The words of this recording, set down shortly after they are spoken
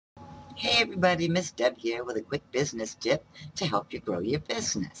Hey everybody, Miss Deb here with a quick business tip to help you grow your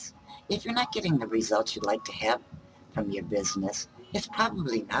business. If you're not getting the results you'd like to have from your business, it's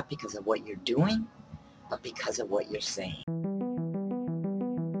probably not because of what you're doing, but because of what you're saying.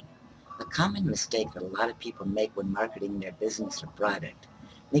 A common mistake that a lot of people make when marketing their business or product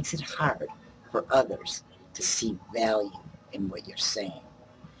makes it hard for others to see value in what you're saying.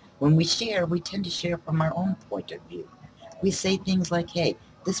 When we share, we tend to share from our own point of view. We say things like, hey,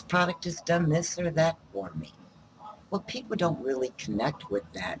 this product has done this or that for me. Well, people don't really connect with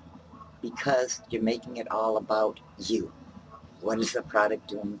that because you're making it all about you. What is the product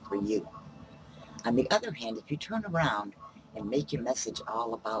doing for you? On the other hand, if you turn around and make your message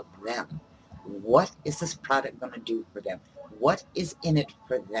all about them, what is this product going to do for them? What is in it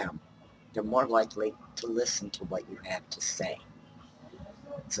for them? They're more likely to listen to what you have to say.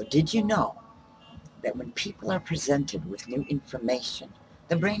 So did you know that when people are presented with new information,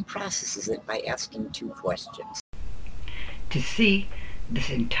 the brain processes it by asking two questions? To see this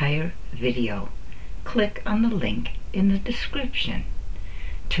entire video, click on the link in the description.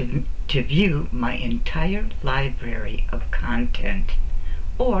 To view my entire library of content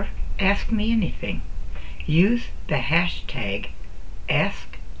or ask me anything, use the hashtag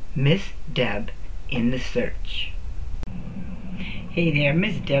AskMissDeb in the search. Hey there,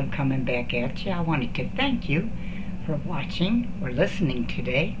 Miss Deb coming back at you. I wanted to thank you for watching or listening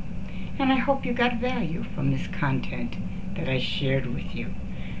today, and I hope you got value from this content that I shared with you.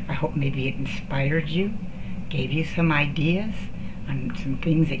 I hope maybe it inspired you, gave you some ideas on some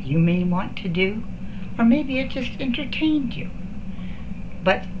things that you may want to do, or maybe it just entertained you.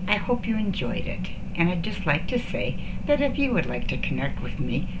 But I hope you enjoyed it, and I'd just like to say that if you would like to connect with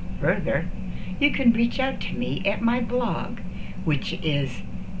me further, you can reach out to me at my blog, which is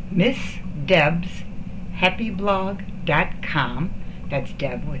MissDebsHappyBlog.com. That's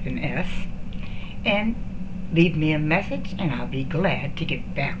Deb with an S. And leave me a message and I'll be glad to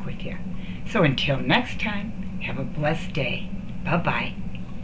get back with you. So until next time, have a blessed day. Bye-bye.